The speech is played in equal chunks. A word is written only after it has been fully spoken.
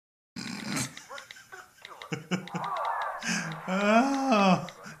Oh.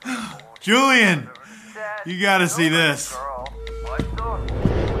 Julian, you gotta see this.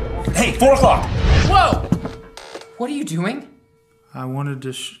 Hey, 4 o'clock! Whoa! What are you doing? I wanted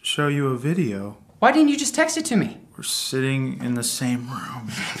to show you a video. Why didn't you just text it to me? We're sitting in the same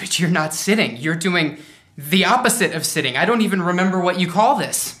room. But you're not sitting. You're doing the opposite of sitting. I don't even remember what you call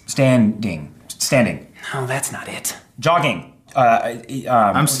this. Standing. No, that's not it. Jogging.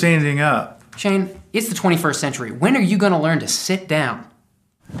 I'm standing up. Shane, it's the 21st century. When are you gonna learn to sit down?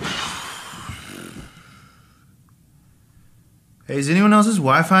 Hey, is anyone else's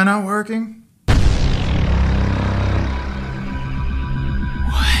Wi-Fi not working?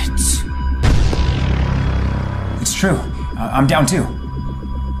 What? It's true. I'm down too.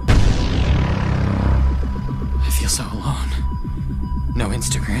 I feel so alone. No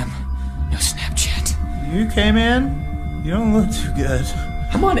Instagram, no Snapchat. You okay, man? You don't look too good.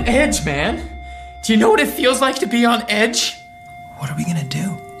 I'm on edge, man. Do you know what it feels like to be on edge? What are we gonna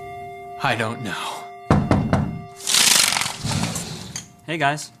do? I don't know. Hey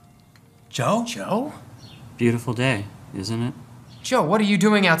guys. Joe? Joe? Beautiful day, isn't it? Joe, what are you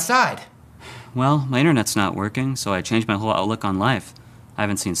doing outside? Well, my internet's not working, so I changed my whole outlook on life. I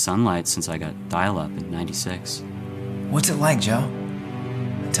haven't seen sunlight since I got dial-up in '96. What's it like, Joe?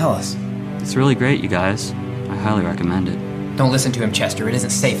 Tell us. It's really great, you guys. I highly recommend it. Don't listen to him, Chester. It isn't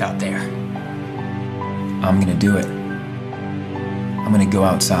safe out there. I'm gonna do it. I'm gonna go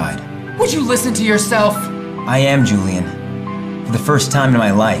outside. Would you listen to yourself? I am, Julian. For the first time in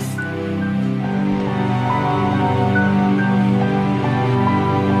my life.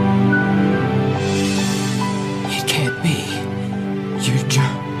 It can't be.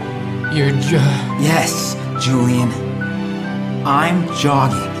 Yes, Julian. I'm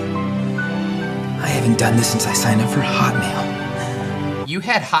jogging. I haven't done this since I signed up for Hotmail. You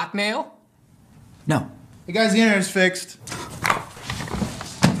had Hotmail? No. Hey guys, the internet's fixed.